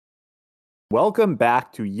Welcome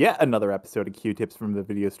back to yet another episode of Q-Tips from the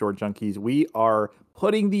Videostore Junkies. We are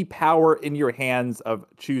putting the power in your hands of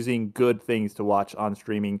choosing good things to watch on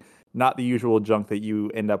streaming, not the usual junk that you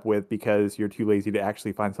end up with because you're too lazy to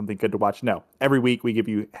actually find something good to watch. No, every week we give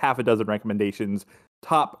you half a dozen recommendations,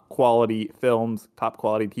 top quality films, top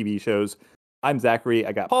quality TV shows. I'm Zachary.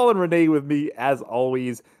 I got Paul and Renee with me as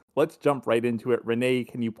always. Let's jump right into it. Renee,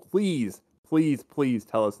 can you please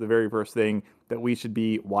tell us the very first thing that we should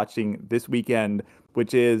be watching this weekend,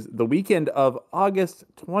 which is the weekend of August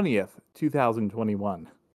 20th, 2021.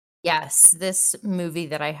 Yes, this movie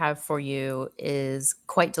that I have for you is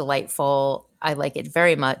quite delightful. I like it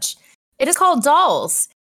very much. It is called Dolls.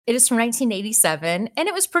 It is from 1987, and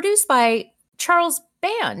it was produced by Charles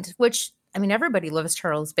Band, which, I mean, everybody loves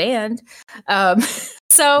Charles Band.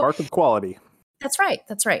 So Mark of quality. That's right.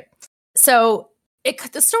 So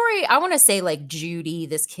the story, I want to say, like, Judy,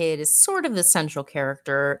 this kid, is sort of the central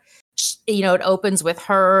character. It opens with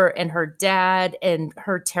her and her dad and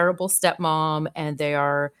her terrible stepmom, and they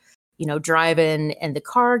are, driving, and the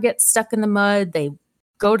car gets stuck in the mud. They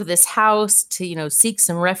go to this house to, seek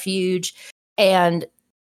some refuge, and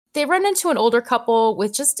they run into an older couple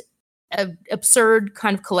with just an absurd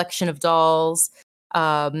kind of collection of dolls.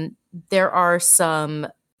 There are some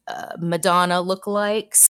Madonna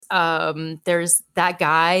lookalikes. There's that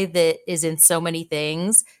guy that is in so many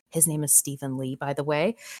things. His name is Stephen Lee, by the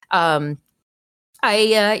way. And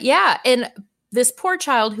this poor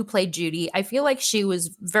child who played Judy, I feel like she was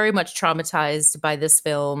very much traumatized by this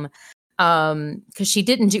film because she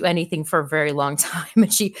didn't do anything for a very long time.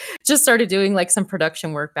 And she just started doing like some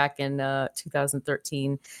production work back in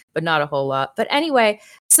 2013, but not a whole lot. But anyway,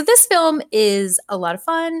 so this film is a lot of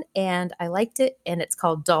fun and I liked it. And it's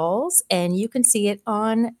called Dolls, and you can see it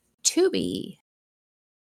on Tubi.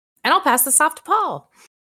 And I'll pass this off to Paul.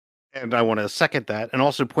 And I want to second that and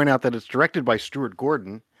also point out that it's directed by Stuart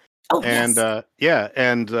Gordon. Oh, and yes.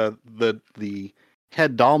 The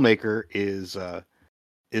head doll maker is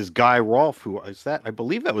Guy Rolfe, who is that? I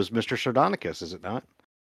believe that was Mr. Sardonicus, is it not?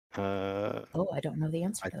 I don't know the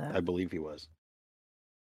answer to that. I believe he was.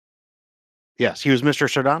 Yes, he was Mr.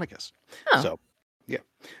 Sardonicus. Oh. So, yeah.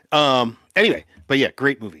 Anyway, but yeah,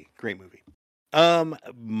 great movie.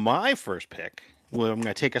 My first pick, well, I'm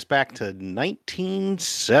going to take us back to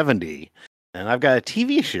 1970, and I've got a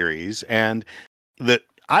TV series, and that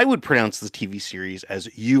I would pronounce the TV series as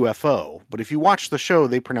UFO, but if you watch the show,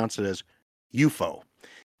 they pronounce it as UFO.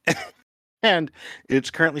 And it's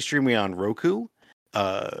currently streaming on Roku,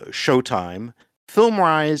 Showtime,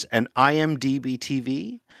 FilmRise, and IMDb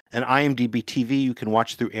TV. And IMDb TV you can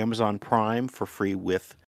watch through Amazon Prime for free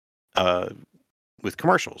with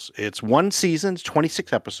commercials. It's one season, it's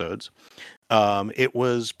 26 episodes. It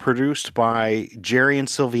was produced by Jerry and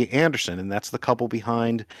Sylvia Anderson, and that's the couple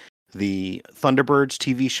behind the Thunderbirds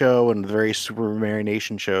TV show and the various Super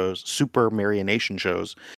Marionation shows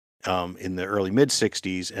in the early mid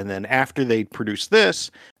 60s. And then after they produced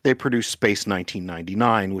this, they produced Space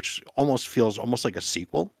 1999, which feels almost like a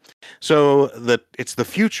sequel. So it's the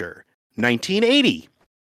future, 1980.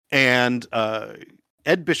 And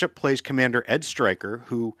Ed Bishop plays Commander Ed Stryker,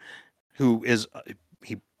 who is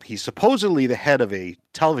he's supposedly the head of a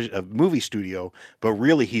movie studio, but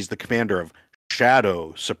really he's the commander of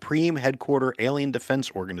Shadow, Supreme Headquarter Alien Defense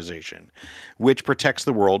Organization, which protects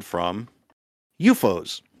the world from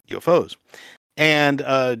UFOs. And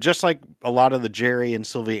just like a lot of the Jerry and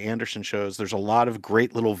Sylvia Anderson shows, there's a lot of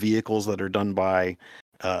great little vehicles that are done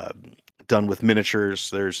with miniatures.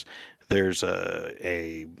 There's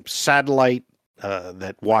a satellite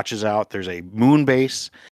that watches out. There's a moon base,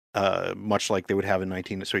 much like they would have in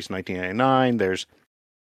Space 1999. There's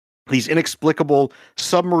these inexplicable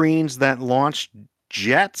submarines that launch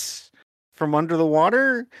jets from under the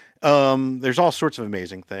water. There's all sorts of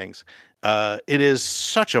amazing things. It is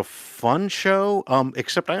such a fun show,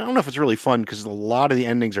 except I don't know if it's really fun because a lot of the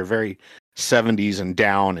endings are very 70s and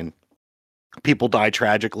down, and people die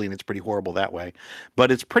tragically, and it's pretty horrible that way.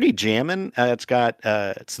 But it's pretty jammin'. It's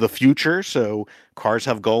the future, so cars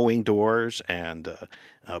have gull-wing doors, and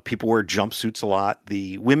people wear jumpsuits a lot.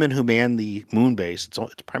 The women who man the moon base, it's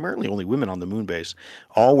primarily only women on the moon base,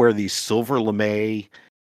 all wear these silver lame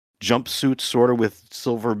jumpsuits, sort of with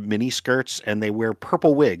silver mini skirts, and they wear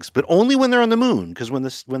purple wigs, but only when they're on the moon, because when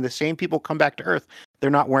the same people come back to Earth,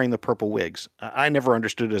 they're not wearing the purple wigs. I never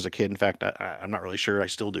understood it as a kid. In fact, I'm not really sure I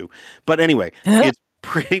still do. But anyway, it's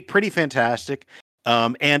pretty fantastic.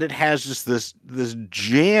 And it has just this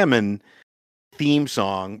jammin' theme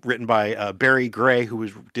song written by Barry Gray, who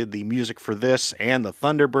did the music for this and the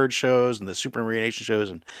Thunderbird shows and the Super Marionation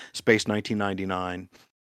shows and Space 1999.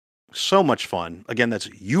 So much fun. Again, that's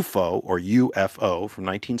UFO or UFO from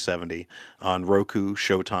 1970 on Roku,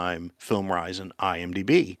 Showtime, FilmRise, and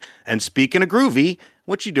IMDb. And speaking of groovy,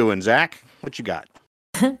 what you doing, Zach? What you got?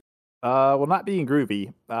 Well, not being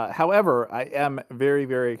groovy. However, I am very,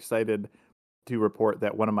 very excited to report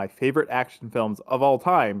that one of my favorite action films of all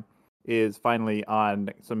time is finally on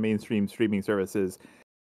some mainstream streaming services.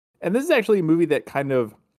 And this is actually a movie that it's kind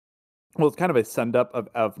of a send up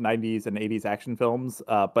of 90s and 80s action films,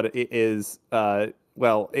 but it is, I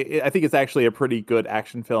think it's actually a pretty good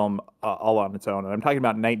action film all on its own. And I'm talking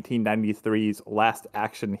about 1993's Last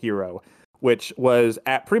Action Hero, which was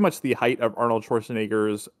at pretty much the height of Arnold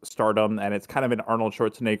Schwarzenegger's stardom. And it's kind of an Arnold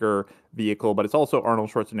Schwarzenegger vehicle, but it's also Arnold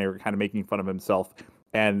Schwarzenegger kind of making fun of himself.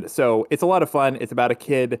 And so it's a lot of fun. It's about a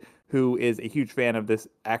kid who is a huge fan of this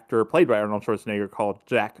actor played by Arnold Schwarzenegger called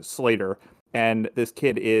Jack Slater. And this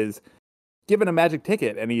kid is given a magic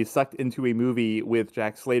ticket and he's sucked into a movie with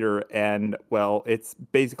Jack Slater. And well, it's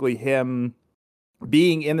basically him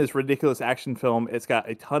being in this ridiculous action film. It's got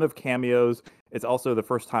a ton of cameos. It's also the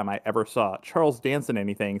first time I ever saw Charles dance in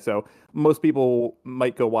anything. So most people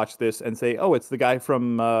might go watch this and say, "Oh, it's the guy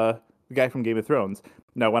from Game of Thrones."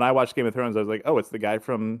 No, when I watched Game of Thrones, I was like, "Oh, it's the guy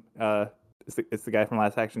from it's the guy from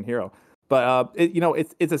Last Action Hero." But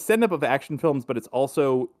it's a send up of action films, but it's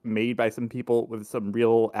also made by some people with some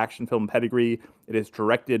real action film pedigree. It is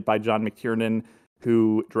directed by John McTiernan,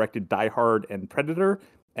 who directed Die Hard and Predator,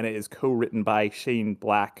 and it is co-written by Shane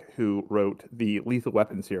Black, who wrote the Lethal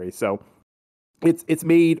Weapon series. So it's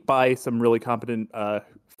made by some really competent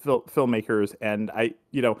filmmakers, and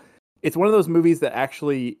it's one of those movies that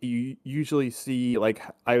actually you usually see. Like,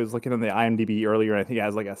 I was looking on the IMDb earlier, and I think it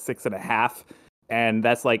has like a 6.5. And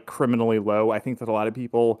that's like criminally low. I think that a lot of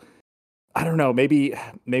people, I don't know, maybe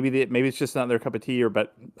it's just not their cup of tea,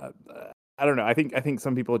 I don't know. I think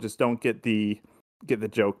some people just don't get the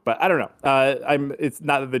joke, but I don't know. It's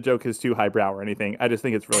not that the joke is too highbrow or anything. I just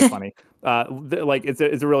think it's really funny. It's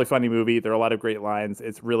a really funny movie. There are a lot of great lines.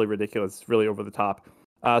 It's really ridiculous. It's really over the top.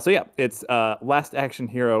 It's Last Action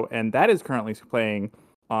Hero, and that is currently playing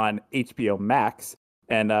on HBO Max.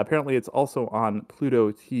 And apparently it's also on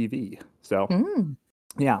Pluto TV. So,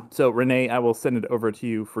 yeah. So, Renee, I will send it over to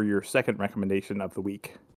you for your second recommendation of the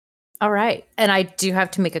week. All right. And I do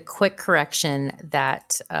have to make a quick correction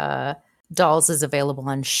that Dolls is available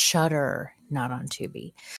on Shudder, not on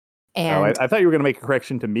Tubi. And I thought you were going to make a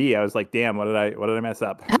correction to me. I was like, damn, what did I mess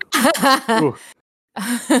up? Got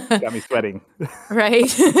me sweating.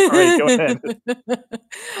 Right. All right, go ahead.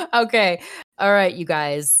 Okay. All right, you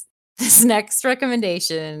guys. This next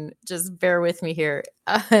recommendation, just bear with me here.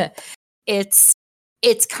 It's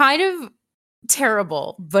kind of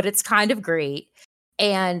terrible, but it's kind of great.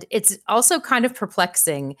 And it's also kind of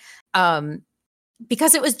perplexing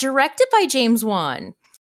because it was directed by James Wan.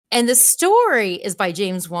 And the story is by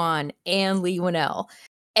James Wan and Lee Winnell.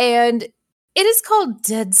 And it is called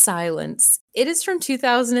Dead Silence. It is from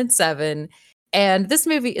 2007. And this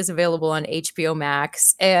movie is available on HBO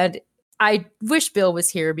Max. And I wish Bill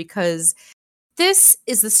was here because this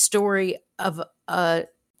is the story of a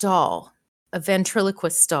doll, a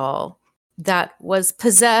ventriloquist doll that was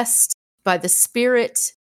possessed by the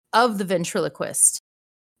spirit of the ventriloquist.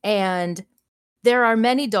 And there are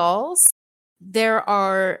many dolls. There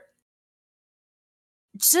are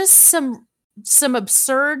just some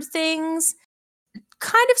absurd things,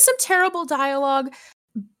 kind of some terrible dialogue,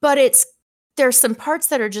 but there's some parts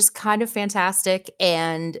that are just kind of fantastic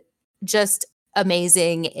and just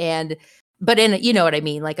amazing, but you know what I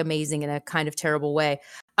mean, like amazing in a kind of terrible way.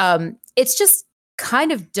 It's just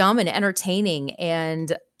kind of dumb and entertaining.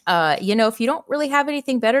 And if you don't really have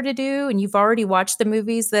anything better to do and you've already watched the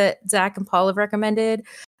movies that Zach and Paul have recommended,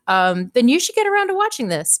 then you should get around to watching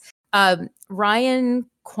this. Ryan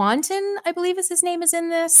Quanten, I believe is his name, is in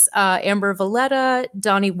this. Amber Valletta,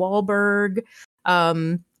 Donnie Wahlberg,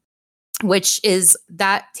 which is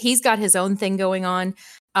that he's got his own thing going on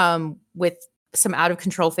with some out of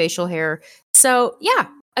control facial hair. So yeah,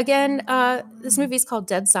 again, this movie is called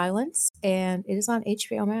Dead Silence and it is on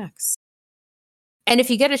HBO Max. And if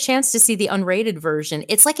you get a chance to see the unrated version,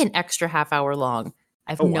 it's like an extra half hour long.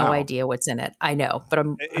 I have no idea what's in it. I know, but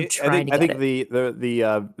I'm trying to get it. I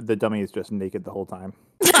think the dummy is just naked the whole time.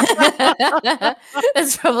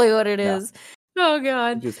 That's probably what it is. Oh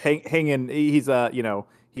God. Just hanging.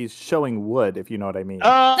 He's showing wood, if you know what I mean.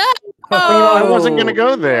 I wasn't going to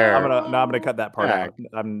go there. I'm gonna cut that part out.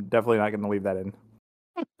 I'm definitely not going to leave that in.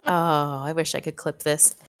 Oh, I wish I could clip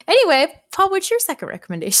this. Anyway, Paul, what's your second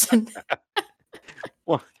recommendation?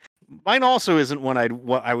 Well, mine also isn't what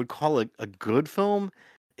I would call a good film.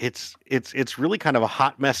 it's really kind of a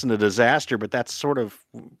hot mess and a disaster, but that's sort of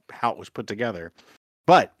how it was put together.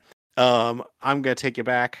 But I'm going to take you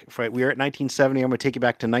back. We are at 1970. I'm going to take you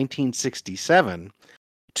back to 1967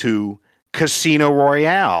 to Casino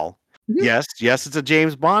Royale. Mhm. Yes, it's a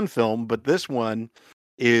James Bond film, but this one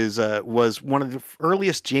was one of the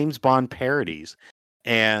earliest James Bond parodies.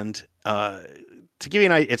 And to give you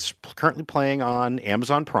an idea, it's currently playing on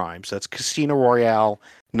Amazon Prime. So that's Casino Royale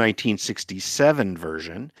 1967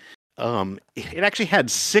 version. It actually had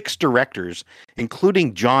 6 directors,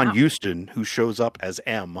 including John Huston, who shows up as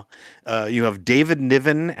M. You have David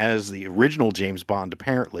Niven as the original James Bond,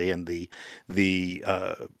 apparently, and the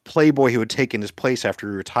playboy who had taken his place after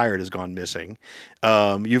he retired has gone missing.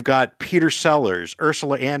 You've got Peter Sellers,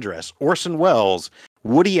 Ursula Andress, Orson Welles,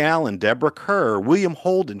 Woody Allen, Deborah Kerr, William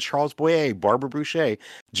Holden, Charles Boyer, Barbara Boucher,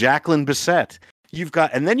 Jacqueline Bisset. You've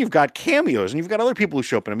got cameos, and you've got other people who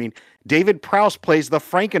show up. And I mean, David Prowse plays the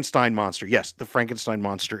Frankenstein monster. Yes, the Frankenstein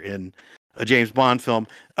monster in a James Bond film.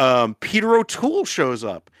 Peter O'Toole shows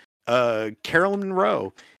up. Carolyn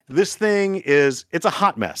Monroe. This thing it's a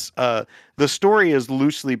hot mess. The story is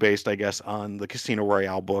loosely based, I guess, on the Casino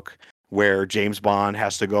Royale book, where James Bond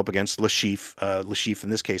has to go up against Le Chiffre. Le Chiffre, in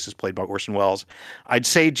this case, is played by Orson Welles. I'd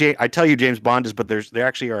tell you James Bond is, but there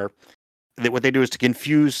actually are. What they do is to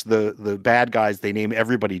confuse the bad guys. They name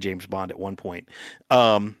everybody James Bond at one point.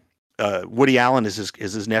 Woody Allen is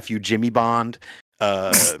his nephew Jimmy Bond.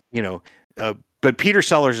 But Peter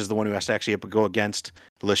Sellers is the one who has to actually have to go against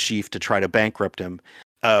Le Chiffre to try to bankrupt him.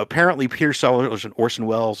 Apparently, Peter Sellers and Orson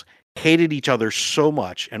Welles hated each other so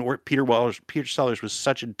much, and Peter Sellers was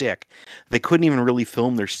such a dick, they couldn't even really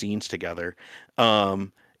film their scenes together.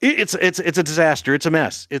 It's a disaster. It's a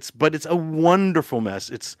mess. But it's a wonderful mess.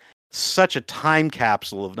 It's such a time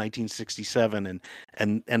capsule of 1967,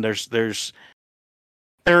 and there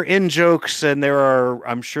are in jokes, and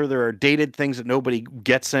I'm sure there are dated things that nobody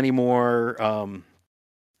gets anymore.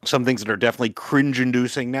 Some things that are definitely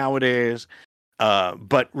cringe-inducing nowadays.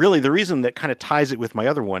 But really, the reason that kind of ties it with my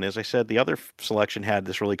other one is, I said the other selection had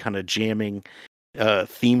this really kind of jamming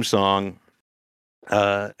theme song,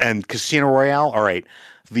 and Casino Royale. All right,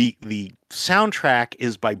 the soundtrack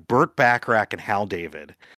is by Burt Bacharach and Hal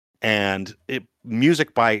David. And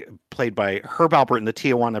music played by Herb Alpert and the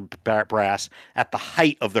Tijuana Brass at the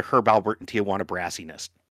height of the Herb Alpert and Tijuana brassiness.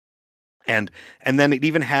 And then it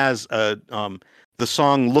even has the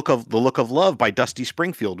song "Look of Love" by Dusty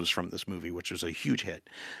Springfield was from this movie, which was a huge hit.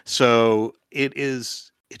 So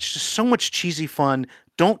it's just so much cheesy fun.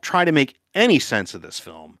 Don't try to make any sense of this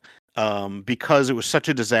film because it was such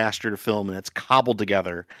a disaster to film, and it's cobbled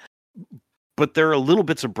together. But there are little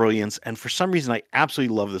bits of brilliance, and for some reason, I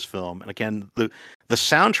absolutely love this film. And again, the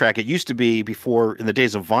soundtrack, it used to be before, in the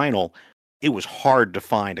days of vinyl, it was hard to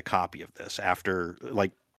find a copy of this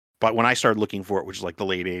but when I started looking for it, which is like the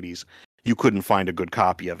late 80s, you couldn't find a good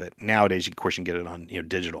copy of it. Nowadays, of course, you can get it on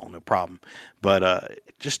digital, no problem. But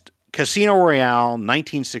just Casino Royale,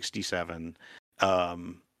 1967,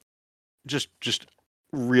 just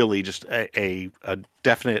really just a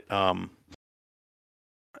definite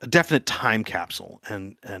a definite time capsule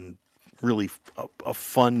and really a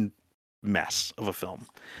fun mess of a film.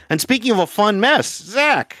 And speaking of a fun mess,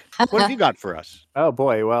 Zach, what have you got for us? Oh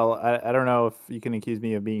boy, well, I don't know if you can accuse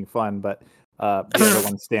me of being fun, but the other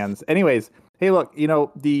one stands. Anyways, hey, look,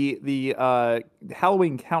 the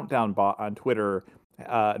Halloween countdown bot on Twitter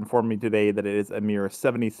informed me today that it is a mere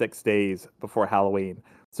 76 days before Halloween.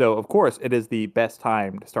 So of course, it is the best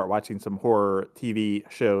time to start watching some horror TV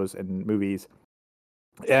shows and movies.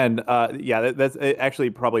 And that's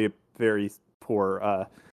actually probably a very poor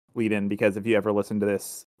lead in, because if you ever listen to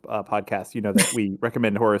this podcast, you know that we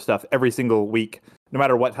recommend horror stuff every single week, no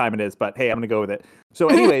matter what time it is. But hey, I'm going to go with it. So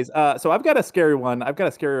anyways, so I've got a scary one. I've got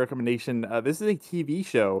a scary recommendation. This is a TV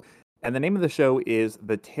show, and the name of the show is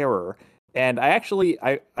The Terror. And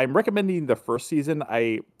I'm recommending the first season.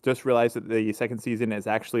 I just realized that the second season is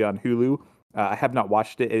actually on Hulu. I have not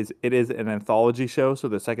watched it. It is an anthology show, so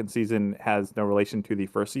the second season has no relation to the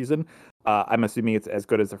first season. I'm assuming it's as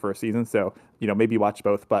good as the first season, so maybe watch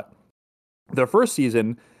both. But the first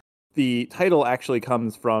season, the title actually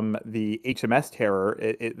comes from the HMS Terror.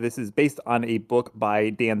 This is based on a book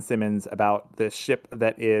by Dan Simmons about this ship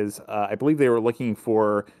that is, I believe they were looking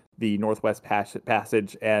for the Northwest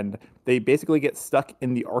Passage, and they basically get stuck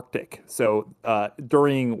in the Arctic. So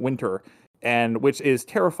during winter. And which is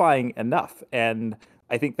terrifying enough, and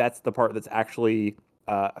I think that's the part that's actually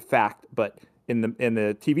a fact. But in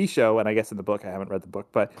the TV show, and I guess in the book, I haven't read the book,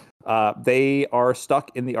 but they are stuck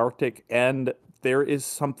in the Arctic, and there is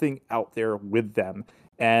something out there with them.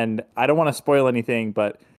 And I don't want to spoil anything,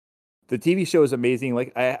 but The TV show is amazing.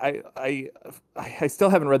 Like I still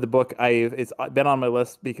haven't read the book. It's been on my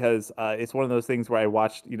list because it's one of those things where I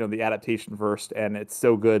watched the adaptation first, and it's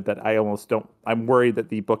so good that I almost don't. I'm worried that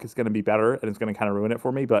the book is going to be better and it's going to kind of ruin it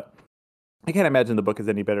for me. But I can't imagine the book is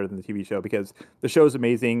any better than the TV show because the show is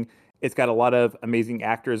amazing. It's got a lot of amazing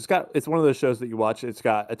actors. It's one of those shows that you watch. It's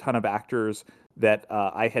got a ton of actors that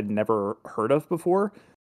I had never heard of before,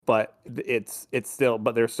 but they're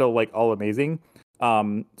still like all amazing.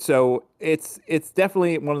 So it's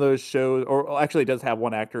definitely one of those shows, or actually it does have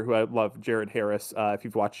one actor who I love, Jared Harris. If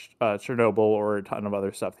you've watched Chernobyl or a ton of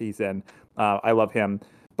other stuff he's in, I love him.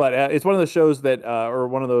 But it's one of those shows that, or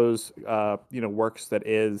one of those, works that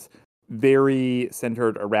is very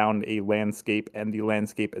centered around a landscape, and the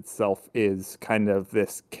landscape itself is kind of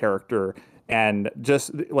this character. And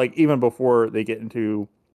just like even before they get into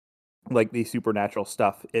like the supernatural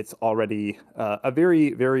stuff, it's already a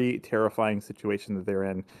very, very terrifying situation that they're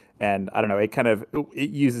in. And I don't know, it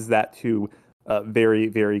uses that to very,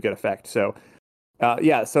 very good effect. So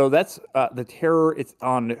so that's The Terror. It's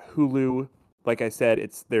on Hulu. Like I said,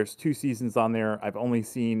 there's 2 seasons on there. I've only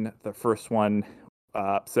seen the first one.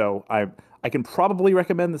 So I can probably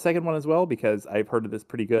recommend the second one as well because I've heard of this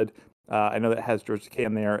pretty good. I know that it has George Takei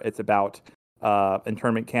in there. It's about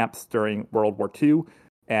internment camps during World War II.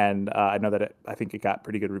 And I know that I think it got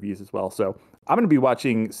pretty good reviews as well. So I'm going to be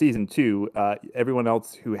watching season 2. Everyone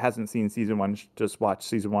else who hasn't seen season 1 should just watch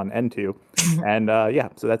season 1 and 2. And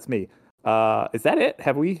so that's me. Is that it?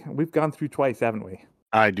 We've gone through twice, haven't we?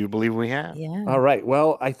 I do believe we have. Yeah. All right.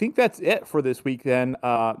 Well, I think that's it for this week then.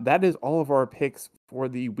 That is all of our picks for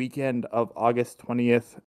the weekend of August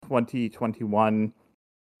 20th, 2021.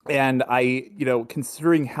 And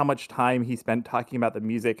considering how much time he spent talking about the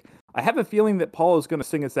music, I have a feeling that Paul is going to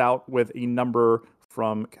sing us out with a number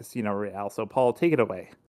from Casino Royale. So Paul, take it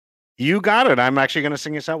away. You got it. I'm actually going to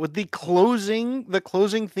sing us out with the closing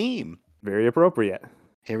theme. Very appropriate.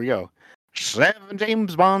 Here we go. 7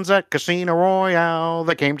 James Bonds at Casino Royale.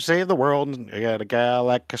 They came to save the world. And got a gal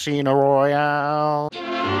at Casino Royale.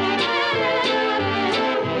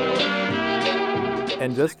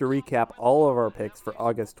 And just to recap all of our picks for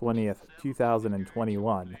August 20th,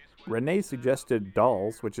 2021, Renee suggested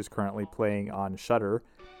Dolls, which is currently playing on Shudder,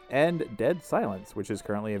 and Dead Silence, which is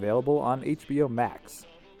currently available on HBO Max.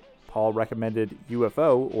 Paul recommended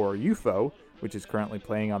UFO, or UFO, which is currently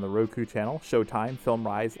playing on the Roku channel, Showtime,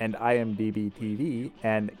 FilmRise, and IMDb TV,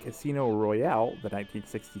 and Casino Royale, the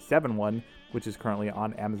 1967 one, which is currently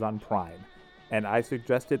on Amazon Prime. And I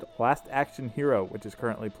suggested Last Action Hero, which is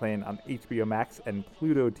currently playing on HBO Max and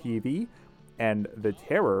Pluto TV, and The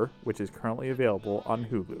Terror, which is currently available on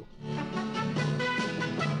Hulu.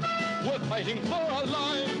 We're fighting for our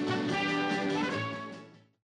lives.